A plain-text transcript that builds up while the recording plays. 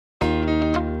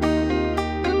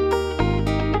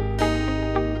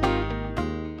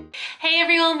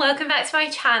everyone, welcome back to my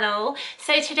channel.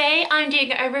 So today I'm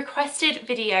doing a requested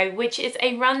video which is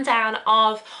a rundown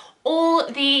of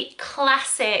all the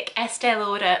classic Estee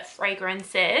Lauder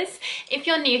fragrances. If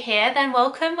you're new here, then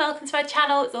welcome to my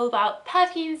channel. It's all about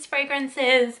perfumes,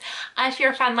 fragrances. If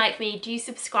you're a fan like me, do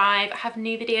subscribe. I have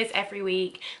new videos every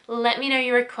week. Let me know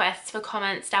your requests for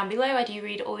comments down below. I do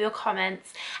read all your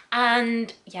comments.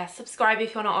 And yeah, subscribe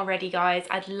if you're not already, guys.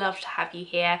 I'd love to have you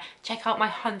here. Check out my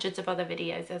hundreds of other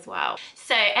videos as well.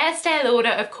 So Estee Lauder,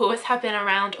 of course, have been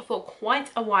around for quite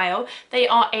a while. They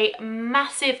are a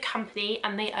massive company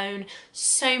and they own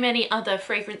so many other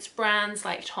fragrance brands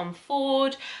like Tom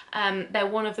Ford. They're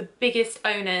one of the biggest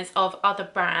owners of other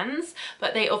brands,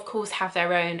 but they of course have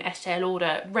their own Estee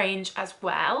Lauder range as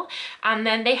well. And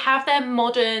then they have their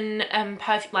modern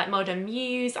perfume, like Modern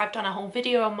Muse. I've done a whole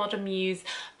video on Modern Muse,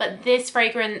 but this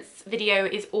fragrance video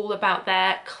is all about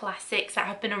their classics that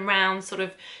have been around sort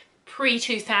of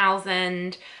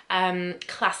pre-2000,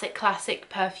 classic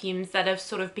perfumes that have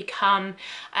sort of become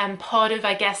part of,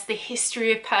 I guess, the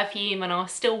history of perfume and are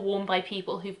still worn by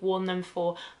people who've worn them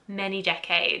for many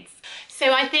decades.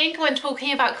 So I think when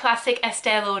talking about classic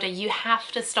Estee Lauder, you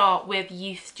have to start with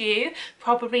Youth Dew,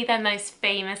 probably their most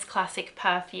famous classic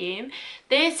perfume.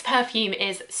 This perfume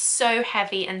is so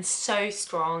heavy and so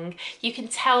strong. You can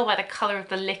tell by the colour of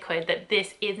the liquid that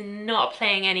this is not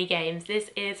playing any games. This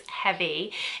is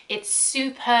heavy. It's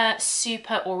super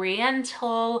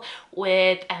oriental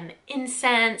with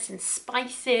incense and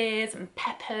spices and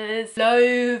peppers,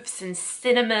 cloves and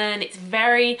cinnamon. It's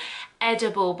very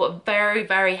edible but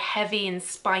very heavy and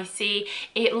spicy.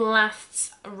 It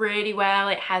lasts really well.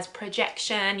 It has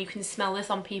projection. You can smell this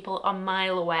on people a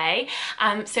mile away.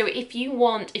 So if you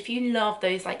love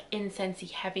those like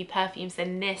incensey heavy perfumes,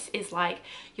 then this is like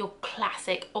your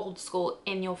classic old school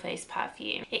in your face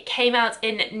perfume. It came out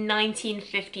in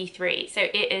 1953, so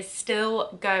it is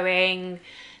still going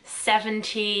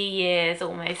 70 years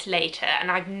almost later,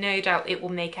 and I've no doubt it will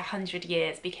make 100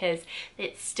 years because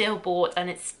it's still bought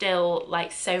and it's still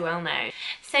like so well known.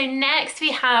 So next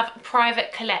we have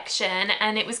Private Collection,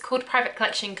 and it was called Private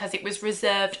Collection because it was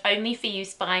reserved only for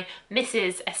use by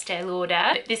Mrs. Estee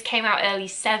Lauder. This came out early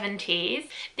 70s.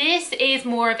 This is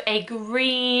more of a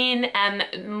green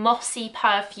mossy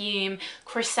perfume.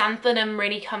 Chrysanthemum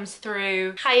really comes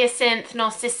through, hyacinth,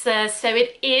 narcissus, so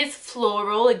it is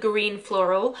floral, a green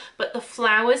floral, but the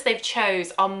flowers they've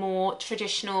chose are more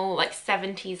traditional like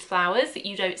 70s flowers that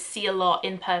you don't see a lot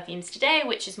in perfumes today,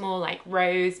 which is more like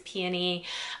rose, peony,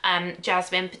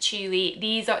 jasmine, patchouli.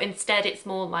 These are instead, it's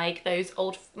more like those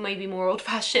old, maybe more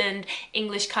old-fashioned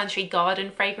English country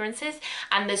garden fragrances,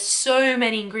 and there's so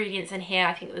many ingredients in here.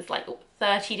 I think there's like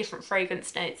 30 different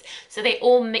fragrance notes, so they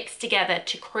all mix together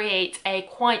to create a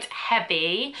quite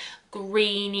heavy,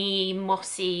 greeny,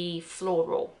 mossy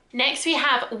floral. Next we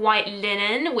have White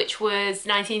Linen, which was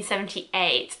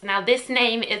 1978. Now this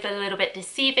name is a little bit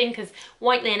deceiving because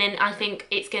White Linen, I think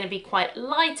it's going to be quite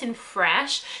light and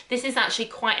fresh. This is actually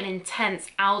quite an intense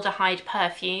aldehyde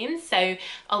perfume, so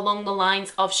along the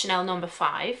lines of Chanel No.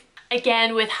 5.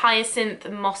 Again, with hyacinth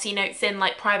and mossy notes in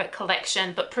like Private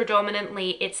Collection, but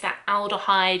predominantly it's that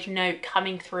aldehyde note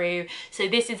coming through. So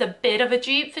this is a bit of a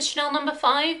dupe for Chanel No.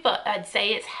 5, but I'd say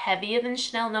it's heavier than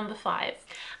Chanel No. 5.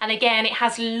 And again, it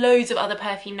has loads of other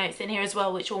perfume notes in here as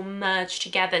well, which all merge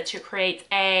together to create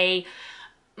a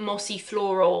mossy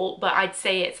floral, but I'd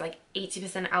say it's like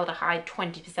 80% aldehyde,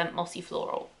 20% mossy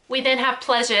floral. We then have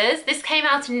Pleasures. This came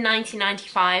out in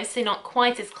 1995, so not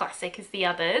quite as classic as the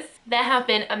others. There have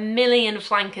been a million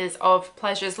flankers of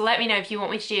Pleasures. Let me know if you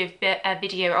want me to do a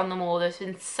video on them all. There's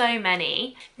been so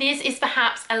many. This is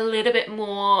perhaps a little bit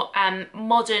more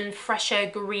modern,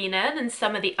 fresher, greener than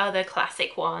some of the other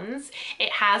classic ones.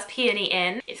 It has peony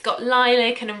in. It's got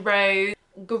lilac and a rose,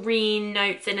 green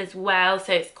notes in as well,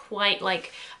 so it's quite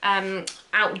like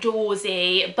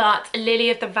outdoorsy, but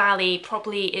Lily of the Valley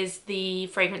probably is the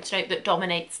fragrance note that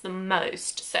dominates the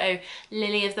most, so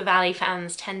Lily of the Valley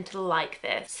fans tend to like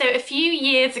this. So a few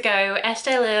years ago,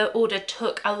 Estee Lauder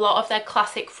took a lot of their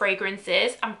classic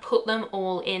fragrances and put them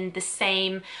all in the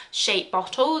same shape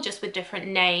bottle, just with different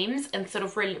names, and sort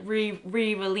of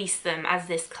re-released them as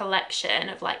this collection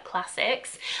of like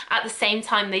classics. At the same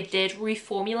time, they did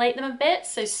reformulate them a bit,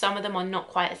 so some of them are not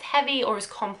quite as heavy or as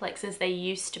complex as they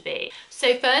used to be.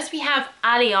 So first we have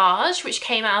Alliage, which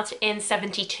came out in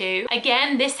 72.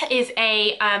 Again, this is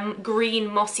a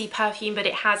green mossy perfume, but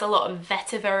it has a lot of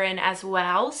vetiver in as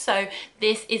well. So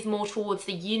this is more towards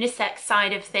the unisex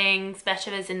side of things.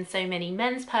 Vetivers in so many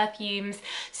men's perfumes.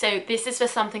 So this is for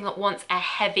something that wants a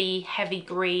heavy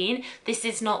green. This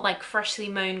is not like freshly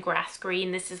mown grass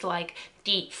green. This is like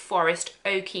deep forest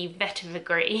oaky vetiver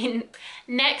green.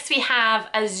 Next we have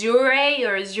Azure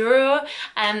or Azure.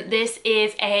 This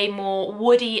is a more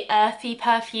woody, earthy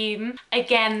perfume.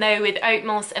 Again though, with oat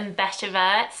moss and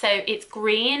vetiver, so it's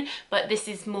green, but this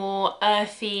is more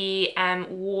earthy and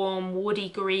warm, woody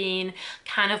green,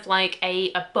 kind of like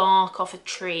a bark off a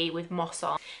tree with moss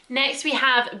on. Next we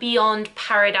have Beyond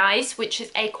Paradise, which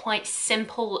is a quite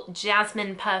simple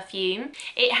jasmine perfume.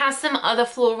 It has some other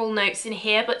floral notes in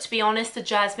here, but to be honest, the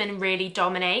jasmine really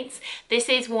dominates. This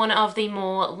is one of the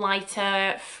more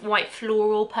lighter white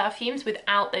floral perfumes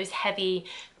without those heavy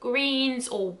greens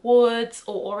or woods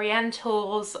or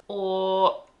orientals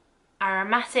or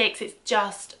aromatics. It's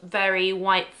just very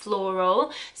white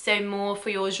floral, so more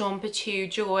for your Jean Patou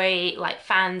Joy like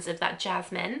fans of that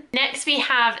jasmine. Next we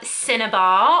have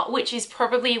Cinnabar, which is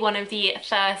probably one of the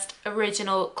first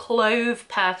original clove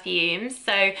perfumes.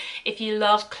 So if you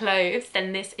love cloves,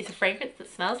 then this is a fragrance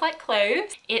that smells like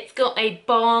cloves. It's got a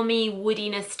balmy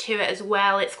woodiness to it as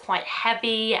well. It's quite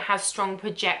heavy, it has strong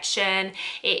projection.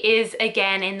 It is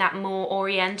again in that more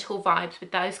oriental vibes with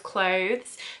those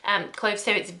cloves,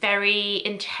 so it's very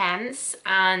intense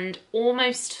and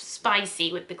almost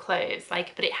spicy with the cloves,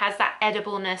 but it has that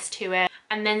edibleness to it,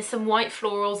 and then some white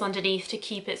florals underneath to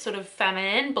keep it sort of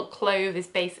feminine, but clove is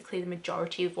basically the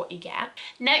majority of what you get.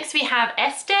 Next we have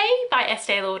ESTEE by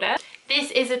Estee Lauder. This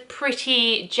is a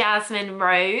pretty jasmine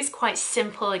rose, quite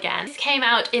simple again. This came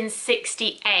out in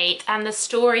 '68, and the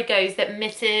story goes that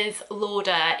Mrs.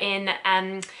 Lauder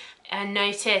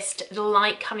noticed the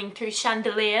light coming through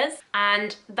chandeliers,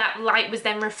 and that light was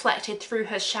then reflected through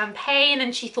her champagne,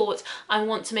 and she thought, I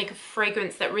want to make a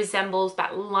fragrance that resembles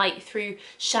that light through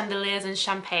chandeliers and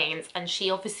champagnes. And she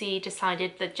obviously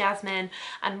decided that jasmine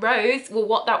and rose were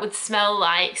what that would smell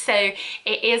like. So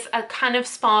it is a kind of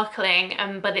sparkling,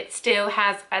 but it still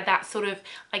has that sort of,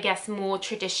 I guess, more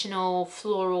traditional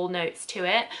floral notes to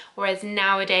it, whereas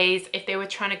nowadays if they were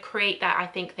trying to create that, I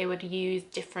think they would use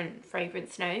different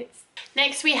fragrance notes.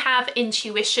 Next we have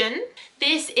Intuition.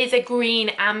 This is a green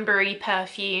ambery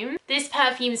perfume. This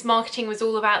perfume's marketing was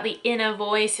all about the inner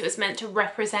voice. It was meant to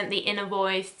represent the inner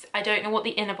voice. I don't know what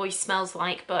the inner voice smells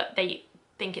like, but they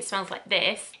think it smells like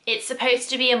this. It's supposed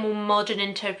to be a more modern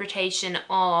interpretation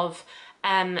of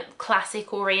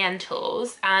classic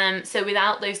orientals, so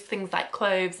without those things like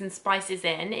cloves and spices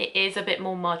in, it is a bit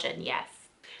more modern, yes.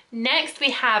 Next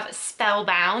we have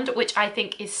Spellbound, which I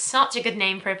think is such a good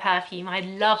name for a perfume. I'd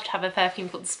love to have a perfume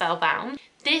called Spellbound.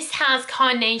 This has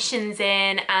carnations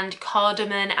in and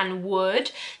cardamom and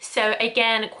wood, so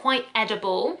again quite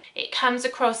edible. It comes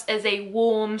across as a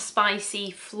warm, spicy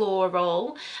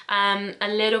floral, a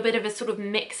little bit of a sort of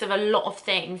mix of a lot of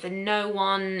things, and no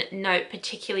one note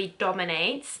particularly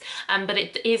dominates, but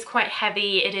it is quite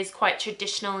heavy, it is quite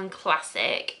traditional and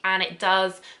classic, and it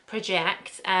does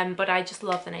project, but I just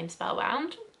love the name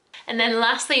Spellbound. And then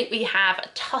lastly we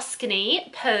have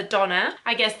Tuscany per Donna.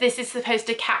 I guess this is supposed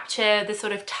to capture the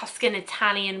sort of Tuscan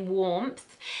Italian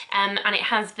warmth, and it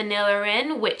has vanilla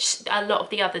in, which a lot of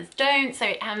the others don't, so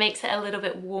it makes it a little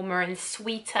bit warmer and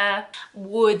sweeter.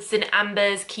 Woods and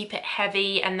ambers keep it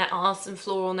heavy, and there are some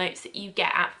floral notes that you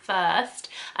get at first,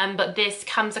 but this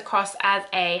comes across as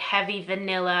a heavy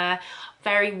vanilla,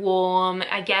 very warm,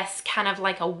 I guess kind of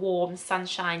like a warm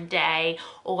sunshine day,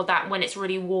 or that when it's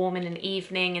really warm in an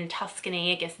evening in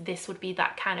Tuscany, I guess this would be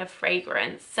that kind of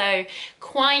fragrance. So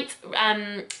quite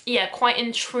yeah, quite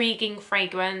intriguing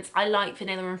fragrance. I like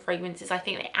vanilla in fragrances. I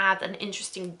think they add an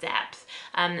interesting depth,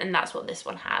 and that's what this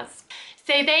one has.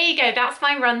 So there you go, that's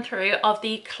my run through of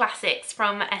the classics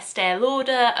from Estee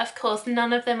Lauder. Of course,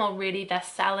 none of them are really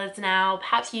bestsellers now.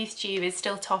 Perhaps Youth Dew is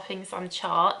still topping some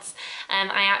charts.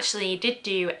 I actually did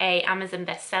do a Amazon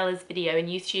bestsellers video,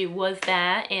 and Youth Dew was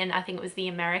there in, I think it was the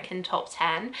American top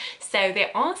 10. So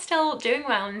they are still doing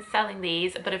well in selling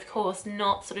these, but of course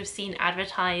not sort of seen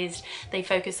advertised. They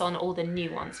focus on all the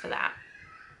new ones for that.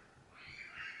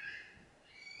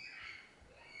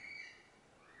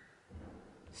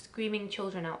 Screaming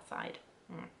children outside.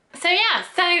 So yeah,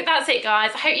 so that's it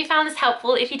guys. I hope you found this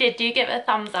helpful. If you did, do give it a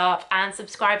thumbs up and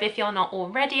subscribe if you're not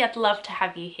already. I'd love to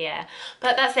have you here.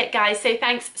 But that's it guys, so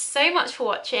thanks so much for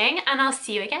watching, and I'll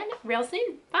see you again real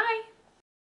soon. Bye.